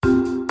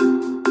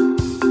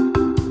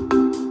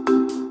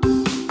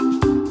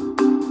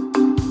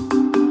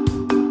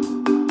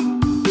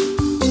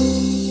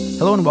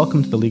and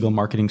welcome to the Legal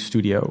Marketing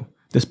Studio.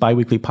 This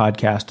bi-weekly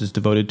podcast is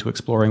devoted to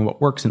exploring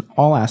what works in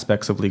all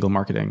aspects of legal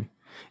marketing.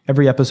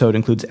 Every episode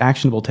includes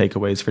actionable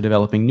takeaways for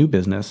developing new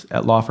business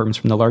at law firms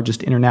from the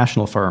largest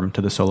international firm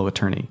to the solo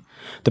attorney.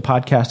 The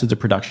podcast is a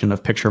production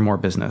of Picture More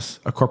Business,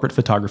 a corporate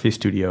photography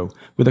studio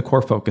with a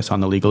core focus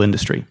on the legal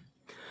industry.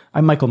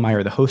 I'm Michael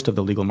Meyer, the host of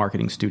the Legal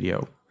Marketing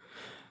Studio.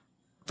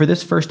 For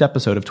this first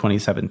episode of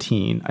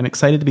 2017, I'm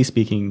excited to be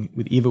speaking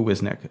with Eva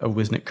Wisnik of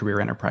Wisnik Career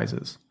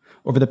Enterprises.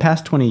 Over the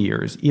past 20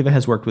 years, Eva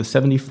has worked with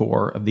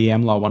 74 of the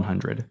AmLaw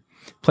 100,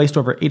 placed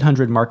over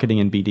 800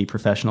 marketing and BD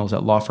professionals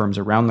at law firms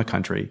around the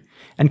country,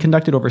 and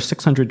conducted over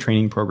 600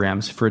 training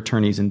programs for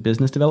attorneys in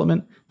business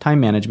development, time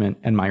management,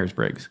 and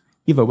Myers-Briggs.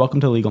 Eva, welcome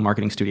to the Legal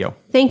Marketing Studio.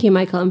 Thank you,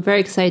 Michael. I'm very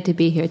excited to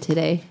be here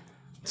today.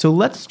 So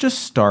let's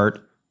just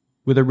start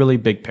with a really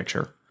big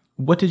picture.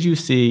 What did you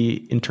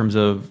see in terms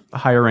of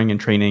hiring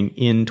and training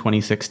in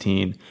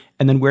 2016?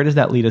 And then where does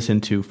that lead us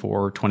into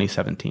for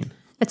 2017?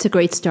 That's a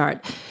great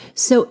start.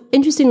 So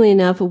interestingly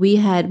enough, we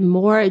had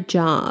more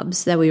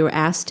jobs that we were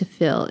asked to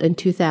fill in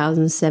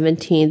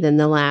 2017 than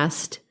the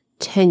last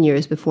 10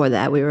 years before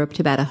that. We were up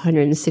to about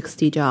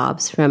 160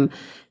 jobs from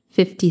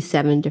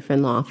 57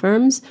 different law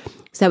firms.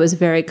 So that was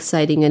very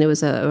exciting, and it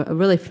was a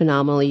really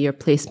phenomenal year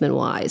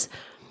placement-wise.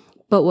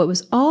 But what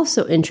was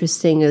also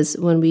interesting is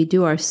when we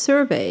do our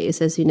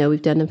surveys, as you know,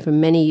 we've done them for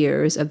many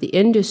years of the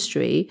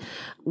industry,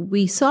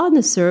 we saw in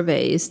the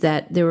surveys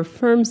that there were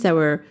firms that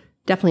were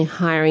definitely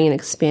hiring and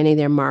expanding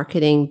their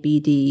marketing,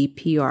 BD,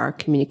 PR,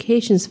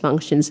 communications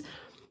functions,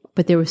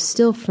 but there were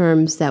still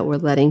firms that were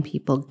letting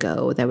people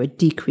go, that were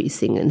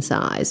decreasing in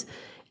size.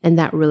 And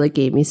that really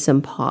gave me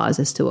some pause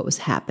as to what was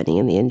happening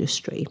in the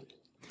industry.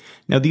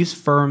 Now, these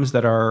firms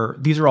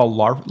these are all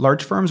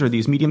large firms, or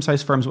these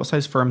medium-sized firms? What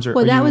size firms are?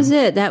 Well, that was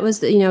it. That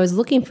was, I was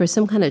looking for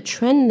some kind of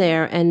trend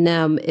there, and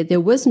there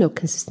was no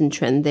consistent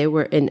trend. They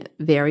were in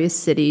various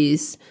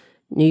cities,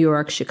 New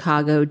York,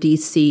 Chicago,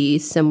 D.C.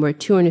 Some were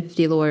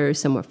 250 lawyers,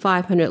 some were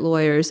 500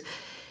 lawyers.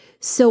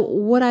 So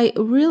what I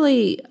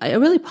really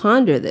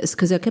pondered this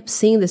because I kept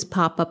seeing this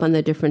pop up on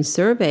the different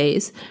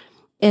surveys,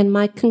 and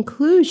my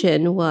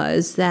conclusion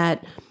was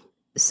that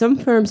some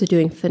firms are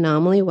doing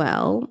phenomenally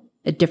well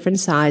at different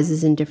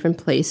sizes in different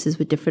places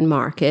with different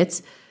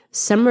markets.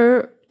 Some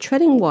are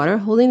treading water,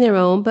 holding their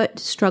own, but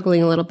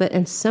struggling a little bit,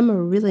 and some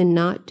are really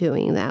not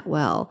doing that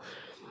well.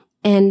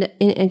 And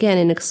again,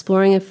 in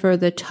exploring it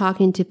further,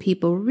 talking to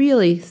people,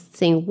 really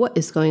seeing what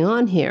is going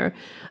on here.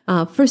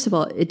 First of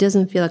all, it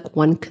doesn't feel like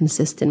one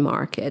consistent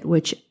market,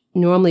 which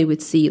normally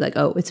we'd see like,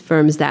 oh, it's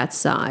firms that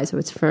size, or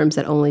it's firms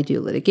that only do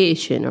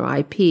litigation or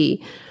IP.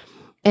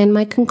 And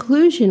my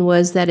conclusion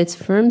was that it's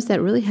firms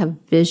that really have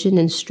vision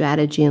and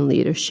strategy and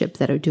leadership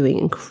that are doing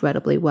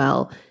incredibly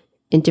well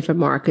in different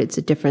markets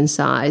at different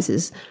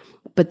sizes.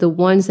 But the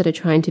ones that are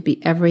trying to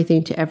be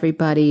everything to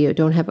everybody or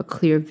don't have a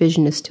clear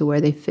vision as to where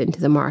they fit into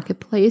the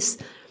marketplace,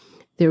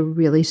 they're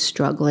really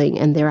struggling,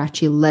 and they're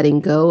actually letting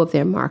go of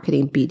their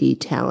marketing BD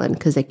talent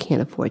because they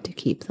can't afford to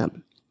keep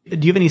them. Do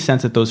you have any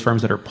sense that those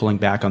firms that are pulling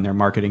back on their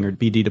marketing or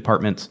BD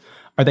departments,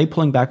 are they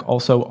pulling back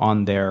also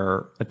on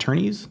their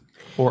attorneys?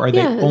 Or are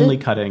they only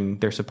cutting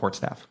their support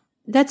staff?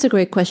 That's a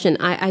great question.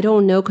 I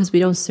don't know because we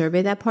don't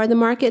survey that part of the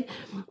market.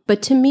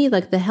 But to me,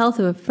 like the health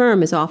of a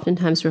firm is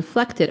oftentimes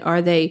reflected.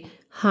 Are they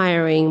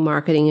hiring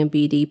marketing and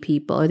BD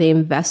people? Are they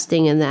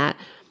investing in that?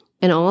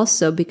 And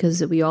also,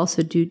 because we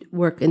also do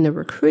work in the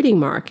recruiting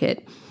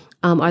market,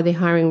 are they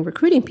hiring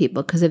recruiting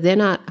people? Because if they're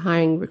not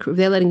hiring, if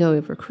they're letting go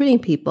of recruiting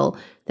people,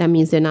 that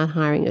means they're not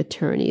hiring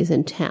attorneys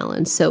and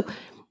talent. So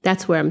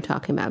that's where I'm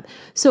talking about.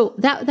 So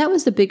that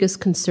was the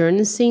biggest concern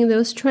in seeing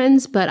those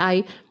trends. But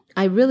I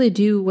really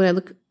do, when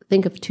I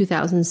think of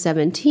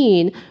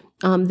 2017,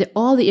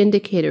 all the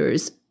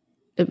indicators,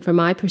 from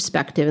my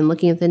perspective, and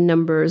looking at the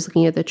numbers,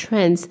 looking at the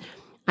trends,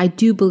 I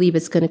do believe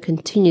it's going to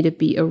continue to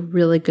be a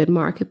really good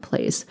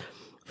marketplace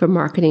for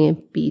marketing and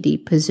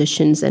BD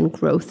positions and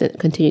growth and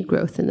continued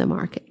growth in the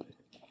market.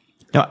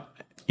 Now,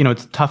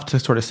 it's tough to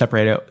sort of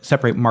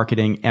separate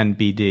marketing and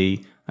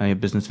BD,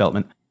 business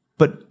development.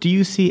 But do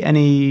you see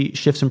any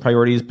shifts in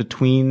priorities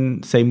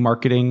between, say,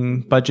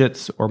 marketing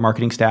budgets or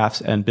marketing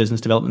staffs and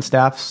business development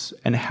staffs?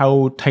 And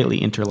how tightly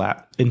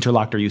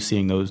interlocked are you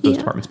seeing those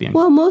departments being?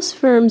 Well, most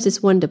firms,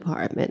 it's one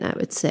department, I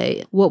would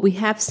say. What we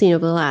have seen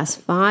over the last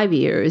 5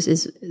 years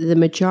is the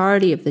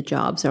majority of the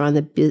jobs are on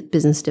the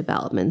business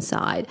development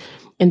side.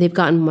 And they've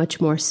gotten much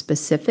more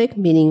specific,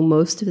 meaning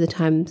most of the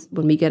times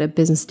when we get a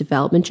business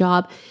development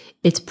job,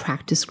 it's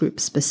practice group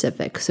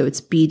specific. So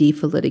it's BD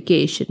for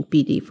litigation,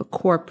 BD for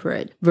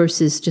corporate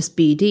versus just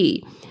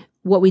BD.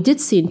 What we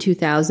did see in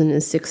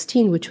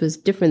 2016, which was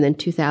different than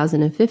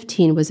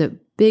 2015, was a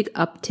big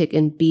uptick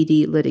in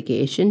BD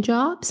litigation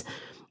jobs.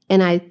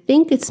 And I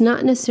think it's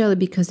not necessarily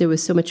because there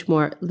was so much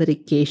more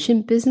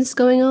litigation business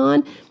going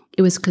on.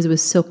 It was because it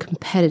was so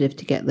competitive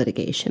to get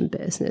litigation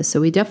business. So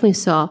we definitely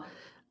saw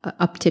an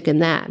uptick in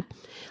that.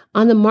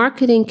 On the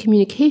marketing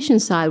communication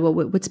side,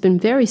 what's been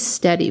very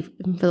steady for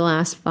the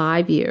last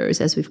 5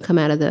 years, as we've come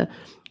out of the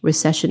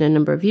recession a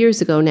number of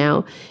years ago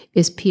now,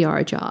 is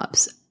PR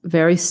jobs.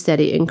 very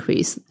steady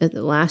increase.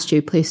 Last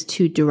year, we placed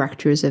 2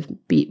 directors of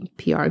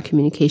PR and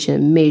communication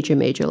in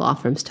major law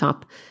firms,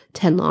 top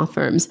 10 law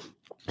firms.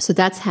 So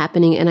that's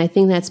happening. And I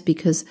think that's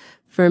because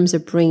firms are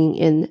bringing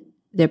in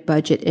their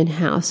budget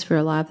in-house for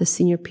a lot of the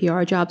senior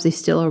PR jobs. They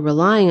still are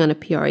relying on a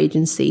PR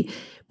agency,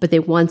 but they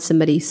want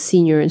somebody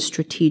senior and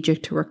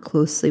strategic to work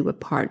closely with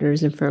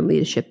partners and firm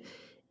leadership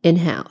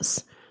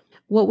in-house.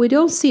 What we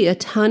don't see a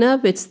ton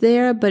of, it's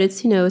there, but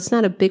it's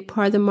not a big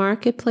part of the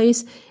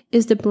marketplace,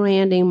 is the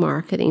branding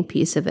marketing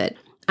piece of it.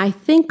 I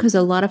think because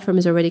a lot of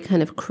firms already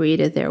kind of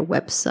created their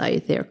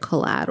website, their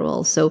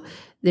collateral. So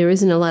there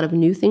isn't a lot of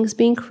new things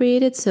being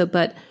created.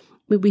 But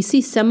we see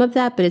some of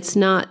that, but it's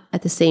not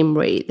at the same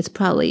rate. It's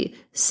probably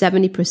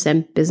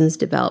 70% business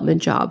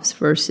development jobs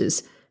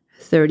versus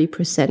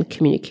 30%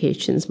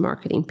 communications,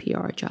 marketing,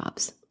 PR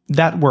jobs.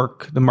 That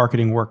work, the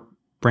marketing work,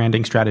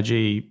 branding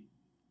strategy,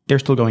 they're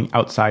still going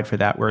outside for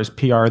that, whereas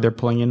PR, they're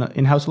pulling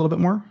in-house a little bit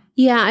more?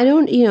 Yeah, I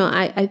don't,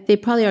 they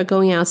probably are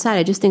going outside.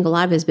 I just think a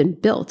lot of it has been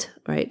built,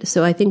 right?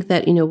 So I think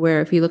that,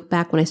 where if you look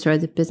back when I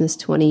started the business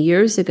 20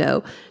 years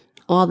ago,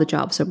 all the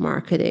jobs are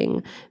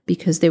marketing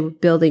because they were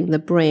building the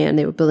brand,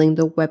 they were building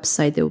the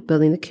website, they were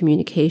building the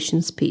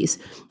communications piece.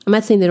 I'm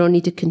not saying they don't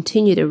need to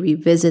continue to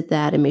revisit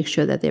that and make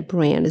sure that their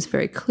brand is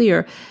very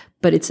clear,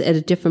 but it's at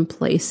a different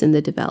place in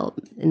the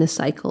development, in the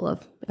cycle of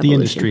evolution. The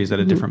industry is at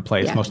a different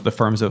place. Yeah. Most of the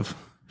firms have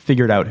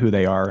figured out who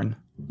they are. And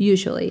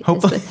usually,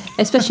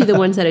 especially the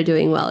ones that are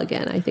doing well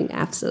again, I think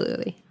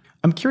absolutely.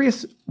 I'm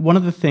curious, one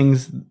of the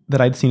things that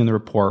I'd seen in the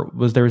report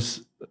was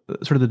there's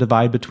sort of the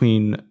divide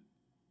between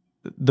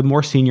the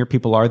more senior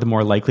people are, the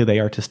more likely they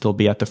are to still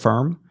be at the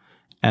firm,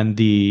 and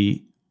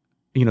the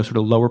sort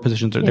of lower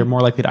positions, they're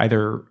more likely to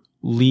either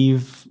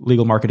leave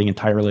legal marketing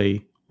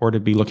entirely or to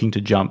be looking to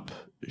jump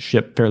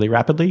ship fairly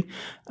rapidly.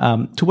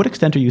 To what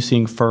extent are you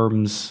seeing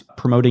firms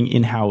promoting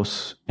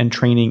in-house and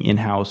training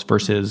in-house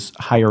versus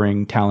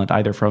hiring talent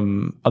either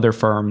from other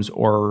firms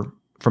or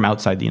from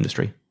outside the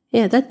industry?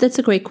 Yeah, that's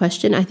a great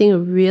question. I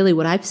think really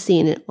what I've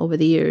seen over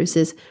the years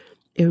is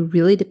it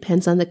really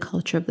depends on the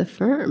culture of the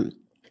firm.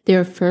 There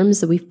are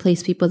firms that we've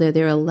placed people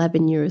there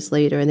 11 years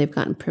later and they've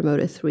gotten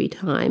promoted 3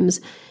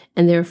 times.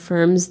 And there are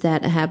firms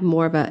that have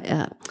more of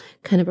a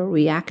kind of a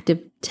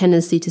reactive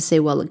tendency to say,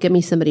 well, give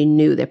me somebody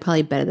new. They're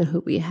probably better than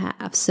who we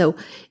have. So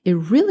it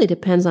really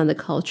depends on the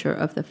culture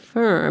of the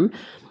firm.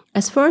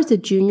 As far as the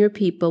junior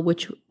people,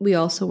 which we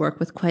also work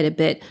with quite a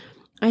bit,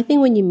 I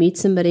think when you meet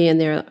somebody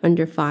and they're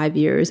under 5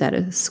 years out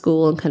of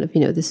school and kind of,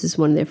 this is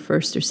one of their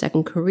first or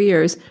second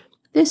careers,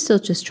 they're still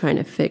just trying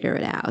to figure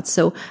it out.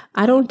 So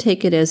I don't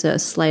take it as a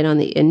slight on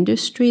the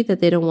industry that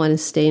they don't want to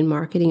stay in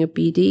marketing or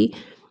BD.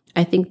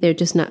 I think they're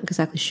just not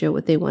exactly sure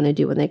what they want to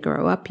do when they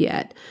grow up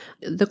yet.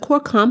 The core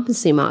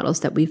competency models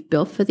that we've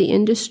built for the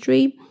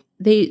industry,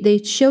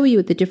 they show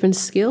you the different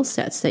skill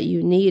sets that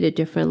you need at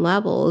different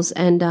levels.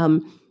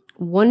 And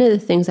one of the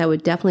things I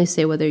would definitely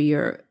say, whether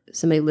you're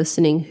somebody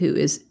listening who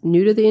is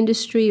new to the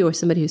industry or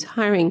somebody who's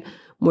hiring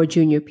more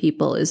junior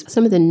people, is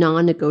some of the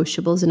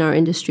non-negotiables in our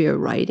industry are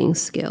writing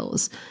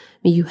skills. I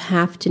mean, you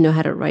have to know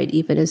how to write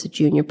even as a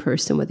junior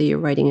person, whether you're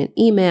writing an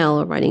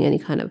email or writing any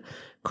kind of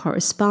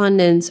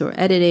correspondence or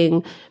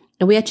editing.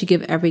 And we actually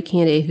give every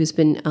candidate who's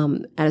been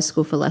out of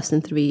school for less than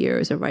 3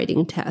 years a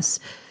writing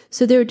test.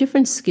 So there are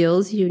different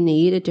skills you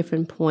need at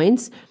different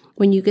points.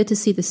 When you get to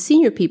see the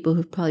senior people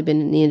who've probably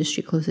been in the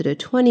industry closer to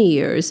 20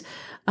 years,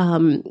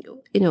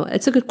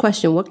 it's a good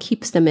question. What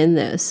keeps them in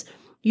this?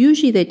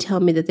 Usually they tell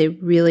me that they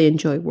really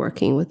enjoy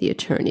working with the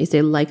attorneys.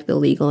 They like the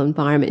legal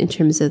environment in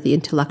terms of the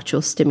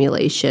intellectual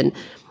stimulation,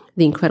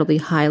 the incredibly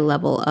high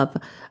level of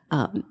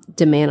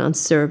demand on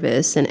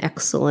service and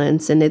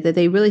excellence, and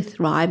they really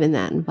thrive in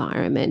that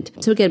environment.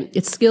 So again,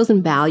 it's skills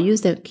and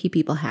values that keep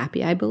people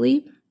happy, I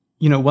believe.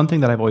 One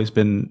thing that I've always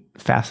been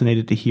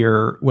fascinated to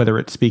hear, whether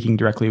it's speaking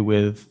directly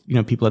with,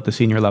 people at the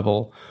senior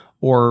level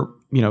or,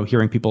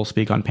 hearing people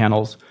speak on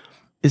panels,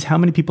 is how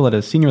many people at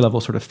a senior level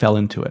sort of fell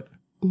into it.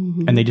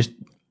 Mm-hmm. And they just,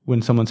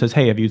 when someone says,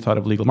 hey, have you thought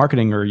of legal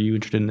marketing or are you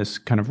interested in this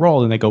kind of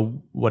role? And they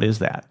go, what is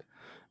that?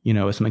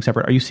 As something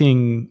separate. Are you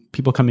seeing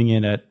people coming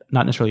in at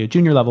not necessarily a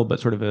junior level, but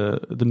sort of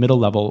the middle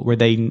level where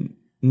they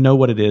know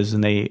what it is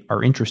and they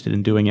are interested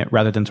in doing it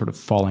rather than sort of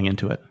falling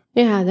into it?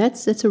 Yeah,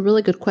 that's a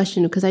really good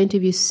question because I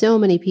interview so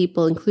many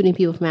people, including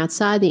people from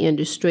outside the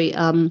industry.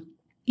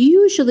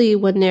 Usually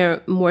when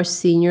they're more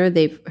senior,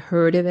 they've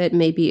heard of it.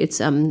 Maybe it's,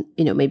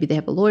 maybe they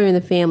have a lawyer in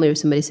the family or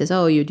somebody says,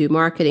 oh, you do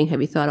marketing.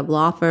 Have you thought of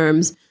law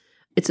firms?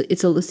 It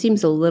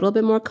seems a little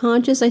bit more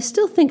conscious. I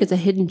still think it's a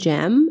hidden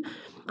gem.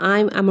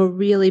 I'm a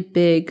really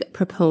big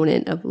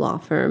proponent of law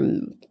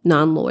firm,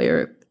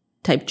 non-lawyer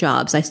type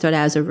jobs. I started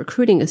as a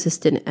recruiting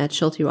assistant at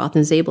Schulte, Roth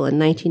 & Zabel in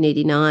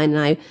 1989, and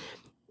I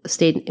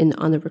stayed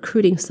on the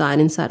recruiting side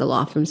inside of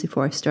law firms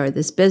before I started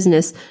this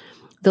business.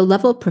 The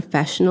level of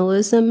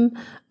professionalism,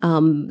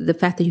 the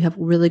fact that you have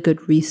really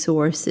good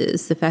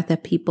resources, the fact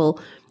that people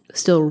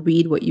still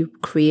read what you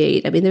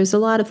create. I mean, there's a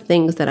lot of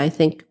things that I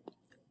think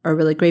are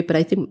really great, but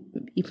I think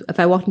if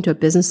I walked into a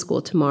business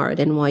school tomorrow at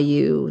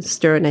NYU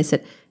Stern, I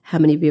said, how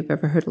many of you have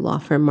ever heard of law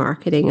firm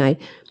marketing? I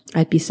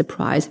I'd be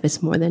surprised if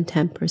it's more than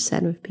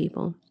 10% of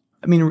people.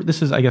 I mean,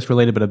 this is, I guess,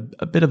 related, but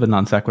a bit of a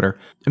non sequitur.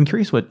 I'm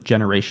curious what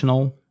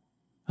generational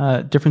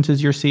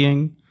differences you're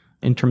seeing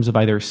in terms of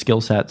either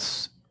skill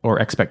sets or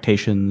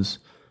expectations.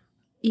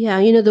 Yeah,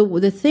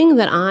 the thing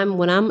that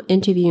when I'm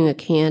interviewing a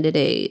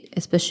candidate,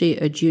 especially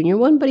a junior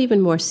one, but even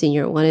more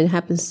senior one, it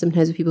happens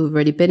sometimes with people who've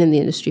already been in the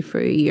industry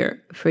for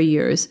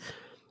years.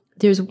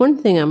 There's one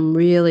thing I'm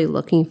really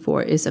looking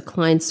for is a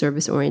client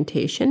service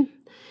orientation.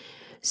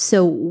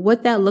 So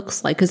what that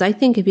looks like, because I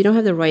think if you don't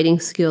have the writing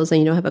skills and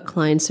you don't have a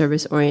client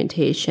service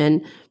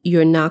orientation,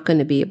 you're not going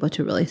to be able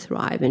to really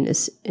thrive in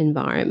this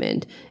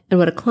environment. And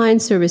what a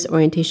client service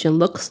orientation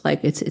looks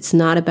like, it's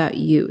not about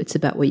you, it's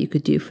about what you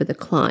could do for the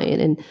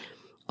client. And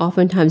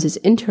oftentimes it's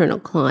internal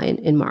client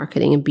in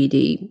marketing and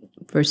BD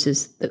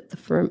versus the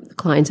firm, the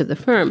clients of the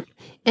firm.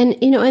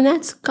 And, and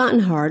that's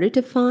gotten harder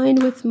to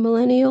find with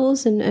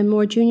millennials and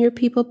more junior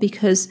people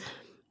because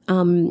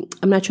I'm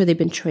not sure they've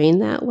been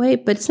trained that way,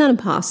 but it's not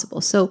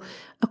impossible. So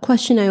a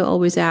question I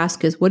always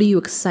ask is, what are you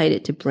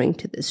excited to bring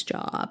to this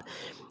job?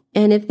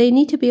 And if they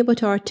need to be able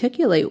to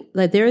articulate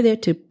that they're there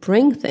to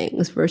bring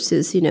things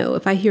versus,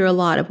 if I hear a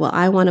lot of, well,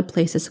 I want a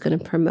place that's going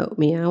to promote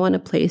me. I want a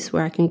place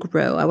where I can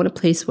grow. I want a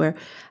place where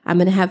I'm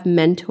going to have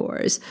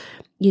mentors.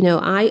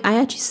 I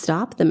actually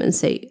stop them and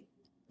say,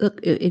 look,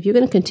 if you're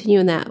going to continue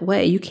in that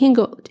way, you can't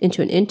go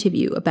into an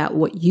interview about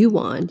what you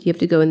want. You have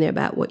to go in there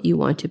about what you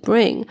want to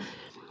bring.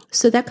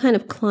 So that kind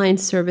of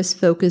client service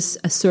focus,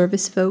 a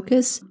service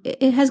focus,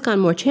 it has gotten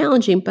more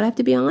challenging. But I have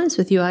to be honest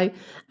with you, I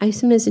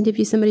sometimes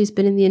interview somebody who's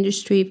been in the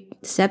industry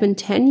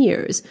 7-10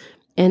 years,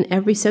 and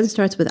every sentence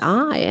starts with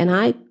I, and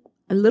I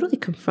literally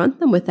confront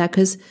them with that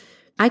because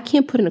I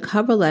can't put in a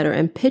cover letter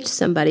and pitch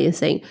somebody and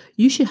saying,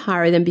 you should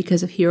hire them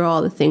because of here are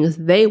all the things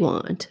they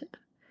want.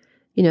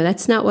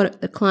 That's not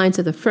what the clients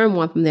of the firm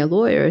want from their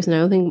lawyers. And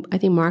I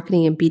think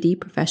marketing and BD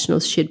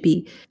professionals should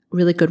be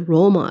really good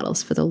role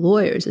models for the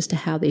lawyers as to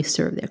how they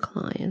serve their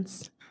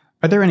clients.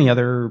 Are there any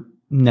other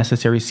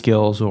necessary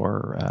skills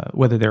or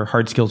whether they're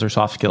hard skills or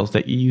soft skills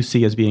that you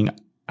see as being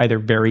either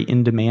very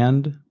in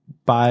demand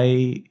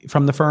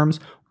from the firms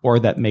or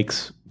that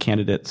makes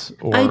candidates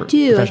or I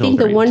do. I think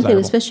the one desirable? thing,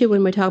 especially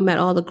when we're talking about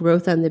all the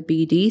growth on the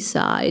BD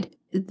side,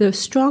 the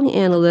strong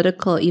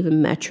analytical,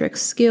 even metric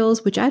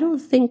skills, which I don't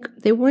think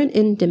they weren't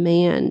in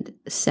demand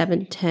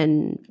 7,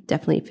 10,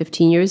 definitely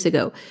 15 years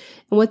ago.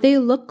 And what they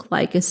look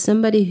like is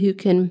somebody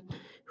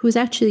who's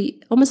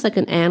actually almost like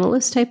an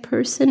analyst type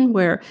person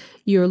where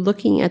you're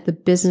looking at the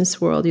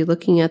business world, you're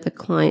looking at the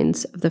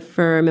clients of the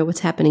firm and what's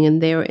happening in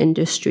their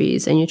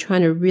industries, and you're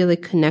trying to really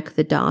connect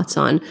the dots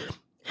on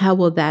how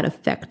will that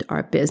affect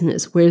our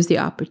business? Where's the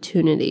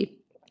opportunity?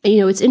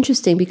 And, it's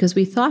interesting because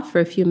we thought for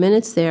a few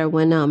minutes there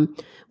when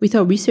we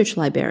thought research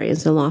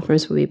librarians and law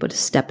firms would be able to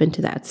step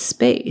into that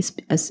space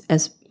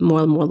as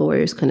more and more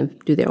lawyers kind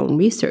of do their own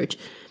research.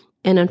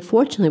 And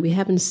unfortunately, we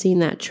haven't seen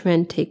that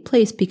trend take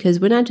place because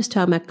we're not just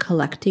talking about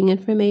collecting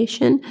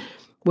information.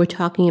 We're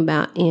talking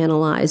about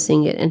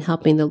analyzing it and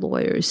helping the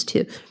lawyers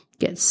to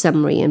get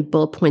summary and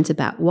bullet points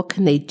about what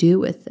can they do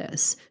with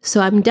this. So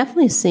I'm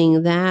definitely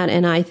seeing that.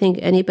 And I think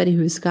anybody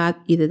who's got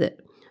either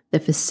the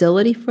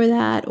facility for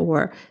that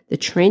or the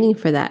training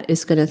for that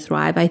is going to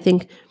thrive. I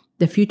think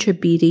the future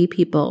BD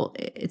people,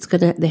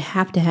 they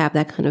have to have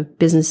that kind of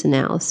business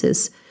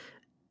analysis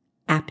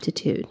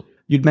aptitude.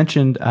 You'd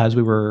mentioned as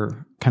we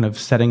were kind of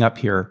setting up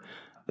here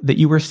that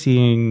you were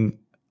seeing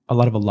a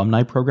lot of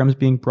alumni programs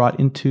being brought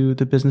into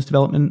the business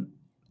development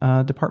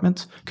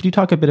departments. Could you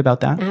talk a bit about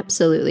that?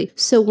 Absolutely.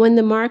 So when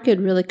the market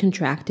really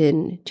contracted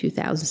in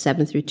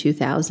 2007 through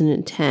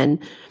 2010,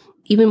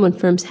 even when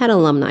firms had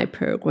alumni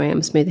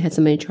programs, maybe they had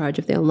somebody in charge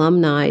of their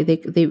alumni,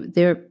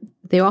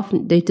 they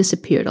often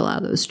disappeared, a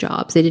lot of those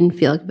jobs. They didn't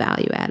feel like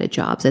value-added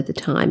jobs at the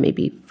time.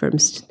 Maybe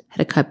firms had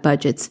to cut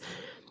budgets.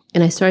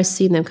 And I started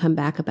seeing them come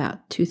back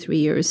about 2-3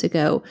 years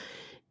ago.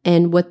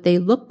 And what they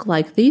look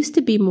like, they used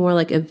to be more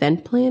like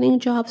event planning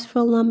jobs for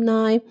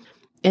alumni.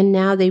 And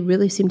now they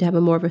really seem to have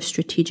a more of a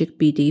strategic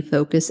BD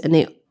focus.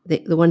 And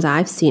the ones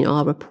I've seen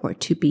all report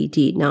to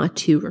BD, not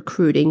to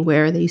recruiting,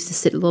 where they used to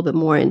sit a little bit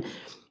more in,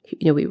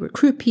 we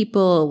recruit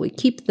people, we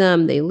keep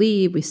them, they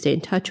leave, we stay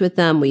in touch with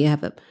them, we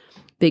have a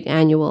big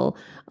annual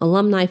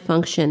alumni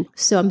function.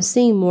 So I'm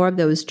seeing more of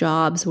those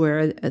jobs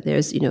where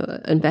there's,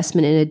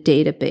 investment in a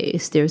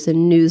database, there's a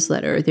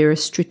newsletter, there are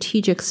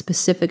strategic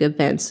specific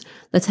events.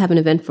 Let's have an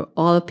event for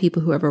all the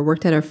people who ever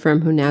worked at our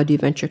firm who now do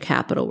venture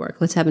capital work.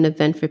 Let's have an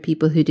event for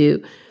people who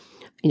do,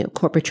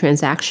 corporate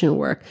transaction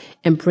work,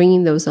 and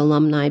bringing those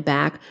alumni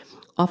back,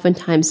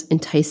 oftentimes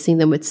enticing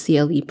them with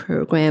CLE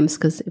programs,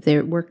 because if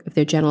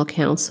they're general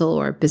counsel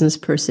or a business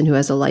person who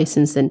has a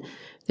license and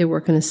they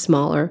work in a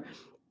smaller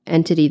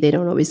entity, they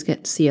don't always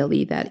get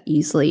CLE that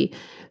easily.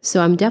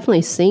 So I'm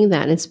definitely seeing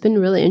that. And it's been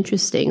really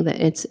interesting that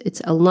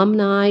it's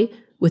alumni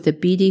with a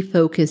BD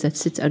focus that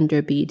sits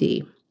under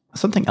BD.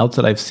 Something else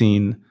that I've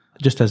seen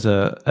just as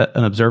an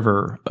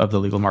observer of the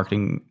legal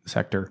marketing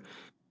sector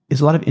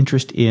is a lot of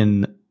interest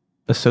in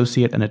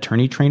associate and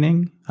attorney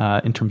training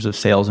in terms of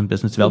sales and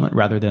business development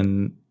rather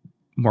than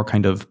more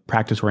kind of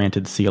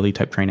practice-oriented CLE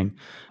type training.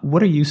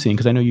 What are you seeing?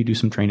 Because I know you do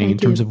some training in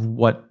terms of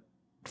what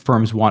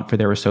firms want for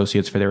their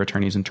associates, for their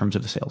attorneys in terms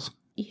of the sales.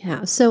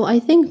 Yeah. So I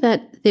think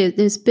that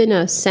there's been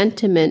a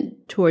sentiment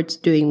towards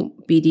doing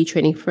BD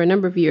training for a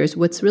number of years.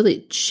 What's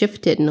really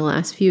shifted in the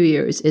last few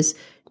years is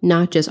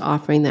not just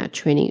offering that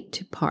training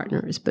to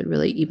partners, but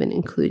really even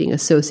including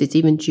associates,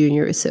 even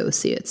junior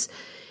associates.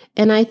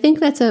 And I think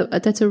that's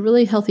a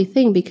really healthy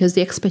thing, because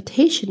the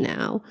expectation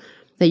now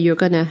that you're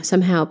going to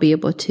somehow be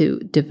able to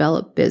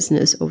develop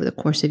business over the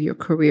course of your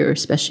career,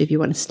 especially if you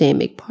want to stay and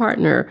make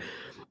partner,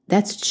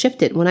 that's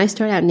shifted. When I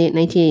started out in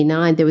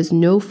 1989, there was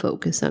no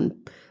focus on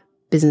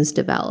business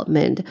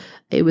development.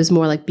 It was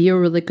more like, be a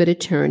really good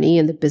attorney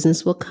and the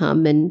business will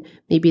come, and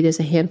maybe there's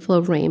a handful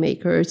of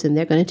rainmakers and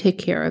they're going to take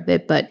care of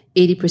it. But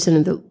 80%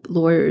 of the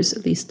lawyers,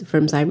 at least the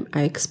firms I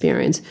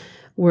experienced,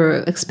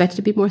 were expected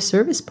to be more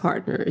service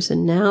partners.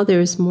 And now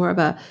there's more of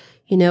a,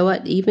 you know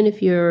what, even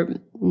if you're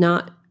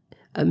not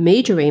a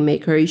major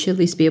rainmaker, you should at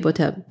least be able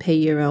to pay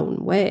your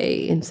own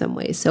way in some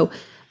ways. So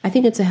I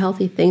think it's a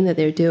healthy thing that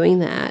they're doing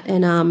that.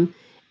 And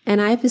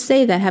I have to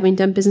say that, having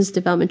done business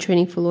development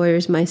training for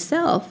lawyers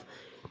myself,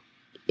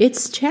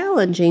 it's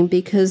challenging,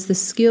 because the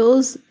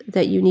skills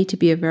that you need to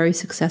be a very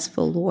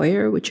successful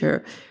lawyer, which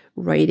are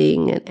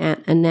writing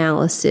and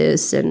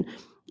analysis and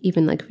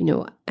even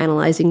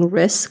analyzing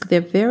risk,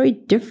 they're very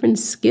different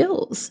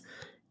skills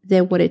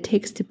than what it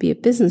takes to be a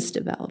business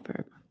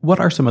developer. What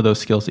are some of those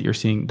skills that you're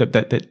seeing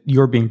that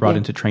you're being brought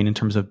in to train in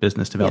terms of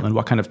business development?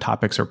 What kind of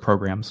topics or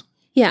programs?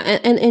 Yeah,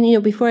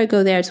 and before I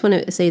go there, I just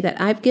want to say that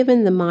I've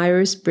given the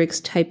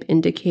Myers-Briggs Type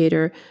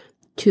Indicator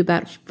to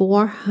about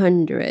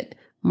 400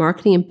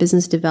 marketing and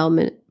business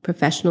development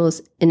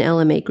professionals in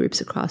LMA groups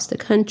across the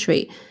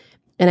country.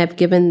 And I've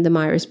given the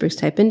Myers-Briggs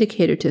Type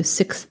Indicator to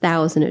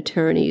 6,000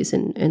 attorneys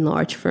in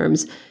large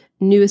firms,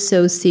 new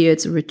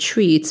associates,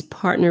 retreats,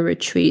 partner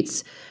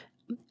retreats,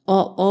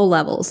 all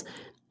levels.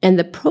 And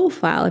the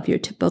profile of your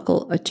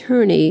typical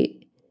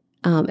attorney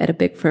at a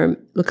big firm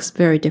looks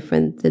very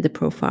different than the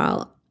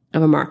profile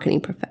of a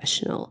marketing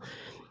professional.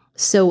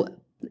 So,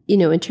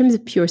 in terms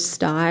of pure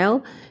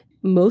style,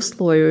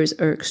 most lawyers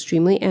are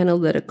extremely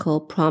analytical,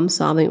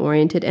 problem-solving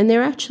oriented, and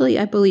they're actually,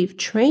 I believe,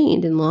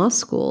 trained in law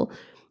school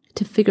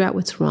to figure out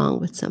what's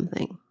wrong with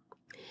something.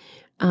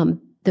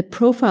 The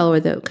profile, or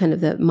the kind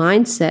of the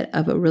mindset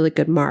of a really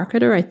good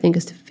marketer, I think,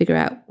 is to figure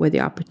out where the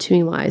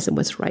opportunity lies and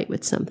what's right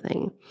with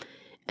something.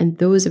 And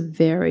those are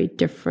very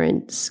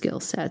different skill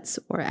sets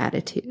or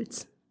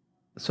attitudes.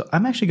 So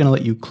I'm actually going to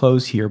let you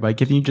close here by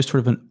giving you just sort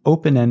of an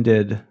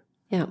open-ended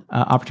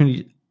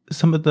opportunity.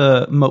 Some of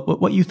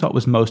what you thought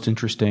was most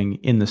interesting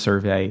in the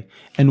survey,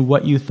 and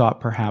what you thought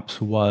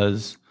perhaps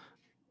was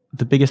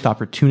the biggest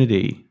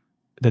opportunity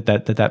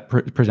that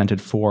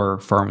presented for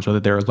firms,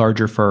 whether they're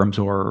larger firms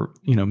or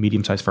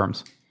medium-sized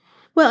firms.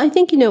 Well, I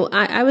think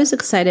I was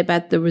excited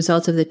about the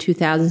results of the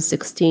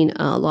 2016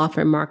 law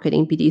firm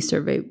marketing BD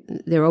survey.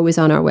 They're always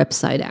on our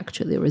website,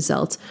 actually, the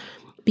results,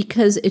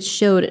 because it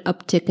showed an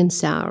uptick in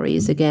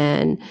salaries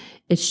again.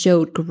 It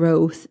showed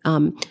growth.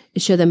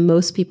 It showed that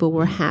most people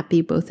were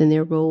happy both in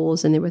their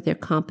roles and with their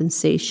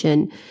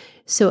compensation.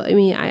 So,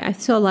 I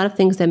saw a lot of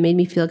things that made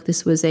me feel like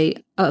this was a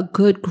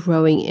good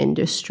growing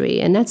industry.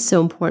 And that's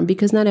so important,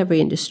 because not every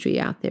industry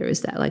out there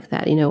is like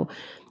that.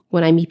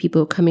 When I meet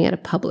people coming out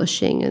of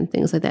publishing and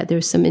things like that,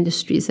 there's some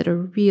industries that are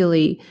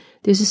really,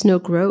 there's just no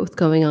growth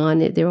going on.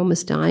 They're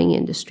almost dying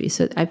industries.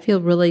 So I feel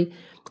really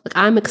like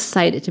I'm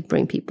excited to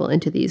bring people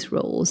into these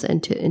roles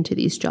and into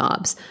these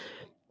jobs.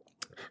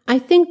 I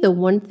think the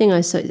one thing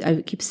I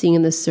keep seeing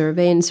in this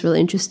survey, and it's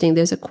really interesting,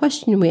 there's a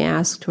question we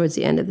ask towards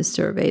the end of the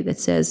survey that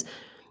says,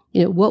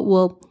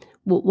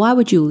 why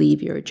would you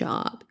leave your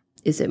job?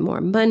 Is it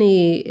more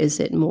money? Is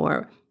it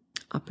more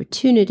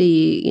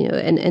opportunity?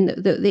 And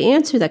the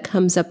answer that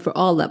comes up for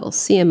all levels,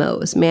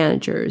 CMOs,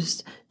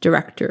 managers,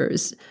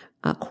 directors,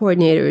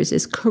 coordinators,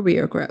 is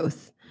career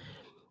growth.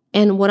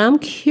 And what I'm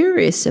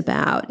curious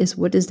about is,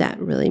 what does that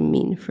really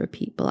mean for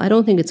people? I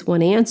don't think it's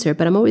one answer,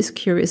 but I'm always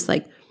curious,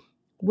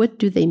 what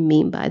do they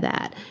mean by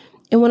that?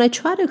 And when I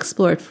try to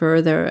explore it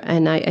further,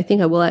 and I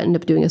think I will end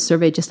up doing a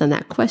survey just on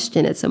that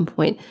question at some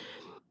point,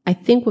 I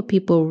think what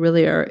people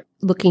really are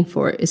looking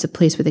for is a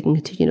place where they can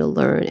continue to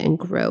learn and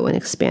grow and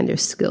expand their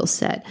skill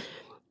set.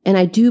 And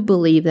I do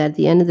believe that at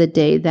the end of the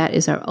day, that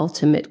is our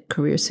ultimate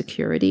career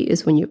security,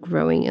 is when you're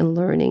growing and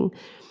learning.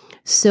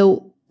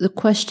 So the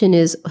question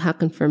is, how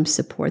can firms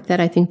support that?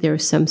 I think there are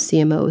some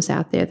CMOs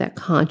out there that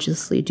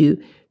consciously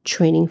do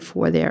training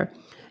for their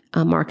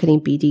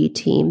marketing BD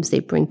teams. They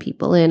bring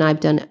people in. I've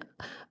done a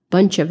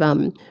bunch of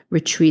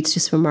retreats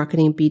just for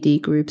marketing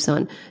BD groups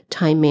on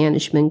time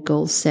management,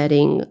 goal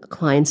setting,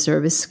 client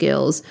service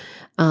skills.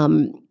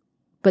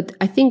 But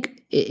I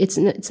think it's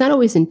not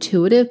always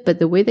intuitive, but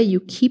the way that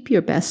you keep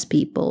your best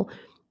people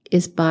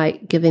is by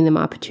giving them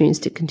opportunities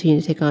to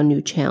continue to take on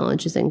new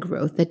challenges and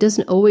growth. That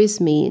doesn't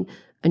always mean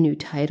a new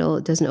title.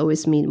 It doesn't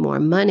always mean more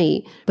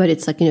money, but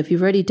it's like, if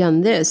you've already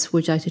done this,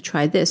 would you like to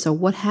try this? Or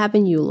what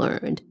haven't you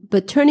learned?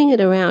 But turning it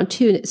around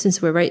too,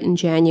 since we're right in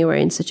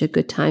January and such a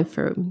good time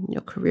for,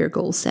 career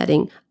goal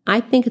setting,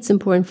 I think it's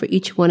important for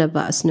each one of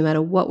us, no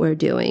matter what we're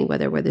doing,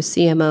 whether we're the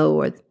CMO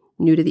or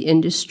new to the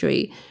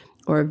industry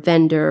or a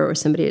vendor or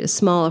somebody at a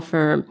smaller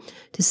firm,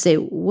 to say,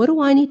 what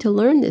do I need to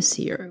learn this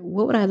year?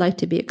 What would I like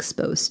to be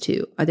exposed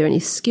to? Are there any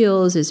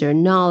skills? Is there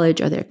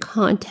knowledge? Are there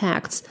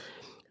contacts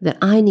that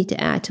I need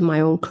to add to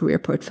my own career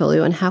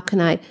portfolio? And how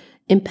can I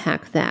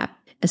impact that,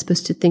 as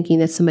opposed to thinking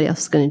that somebody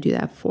else is going to do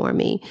that for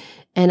me?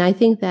 And I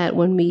think that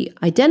when we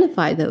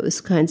identify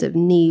those kinds of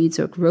needs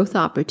or growth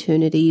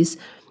opportunities,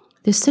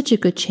 there's such a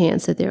good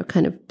chance that they're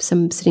kind of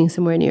sitting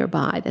somewhere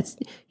nearby. That's,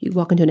 you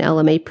walk into an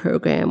LMA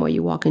program, or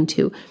you walk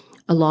into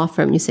a law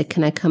firm and you say,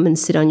 can I come and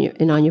sit on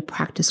your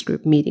practice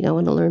group meeting? I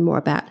want to learn more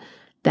about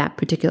that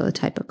particular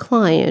type of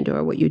client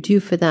or what you do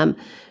for them.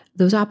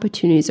 Those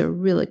opportunities are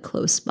really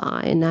close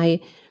by. And I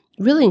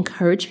really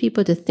encourage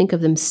people to think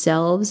of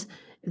themselves,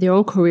 their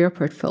own career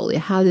portfolio.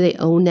 How do they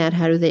own that?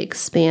 How do they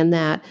expand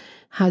that?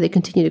 How do they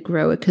continue to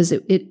grow it? Because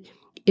it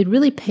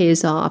really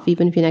pays off,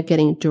 even if you're not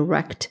getting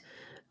direct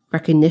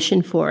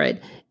recognition for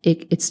it.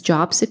 It's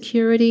job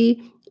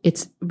security.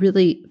 It's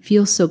really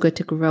feels so good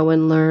to grow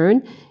and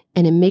learn,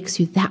 and it makes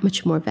you that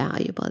much more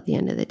valuable at the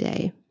end of the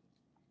day.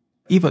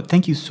 Eva,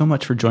 thank you so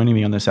much for joining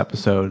me on this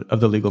episode of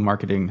the Legal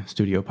Marketing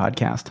Studio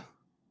podcast.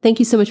 Thank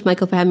you so much,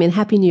 Michael, for having me, and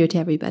Happy New Year to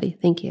everybody.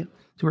 Thank you.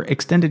 So our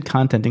extended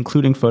content,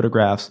 including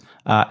photographs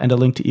and a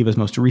link to Eva's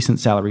most recent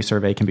salary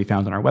survey, can be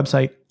found on our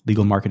website,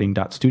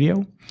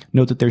 legalmarketing.studio.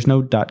 Note that there's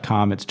no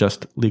 .com, it's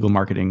just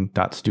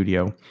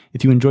legalmarketing.studio.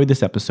 If you enjoyed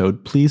this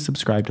episode, please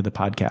subscribe to the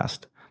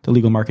podcast. The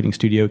Legal Marketing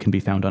Studio can be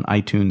found on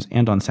iTunes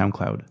and on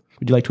SoundCloud.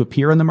 Would you like to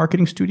appear on the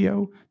Marketing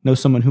Studio, know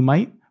someone who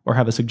might, or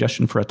have a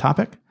suggestion for a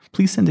topic?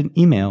 Please send an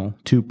email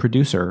to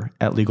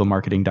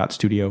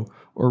producer@legalmarketing.studio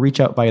or reach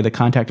out via the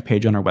contact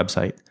page on our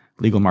website,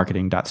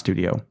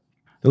 legalmarketing.studio.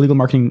 The Legal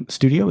Marketing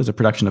Studio is a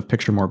production of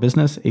Picture More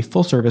Business, a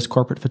full-service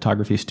corporate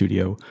photography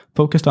studio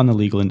focused on the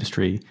legal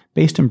industry,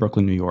 based in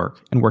Brooklyn, New York,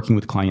 and working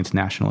with clients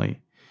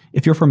nationally.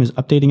 If your firm is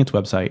updating its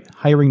website,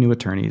 hiring new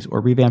attorneys,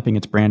 or revamping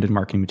its brand and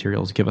marketing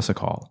materials, give us a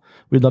call.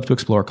 We'd love to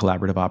explore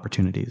collaborative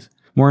opportunities.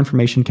 More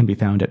information can be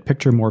found at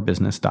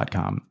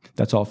picturemorebusiness.com.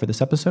 That's all for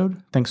this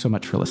episode. Thanks so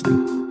much for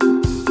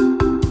listening.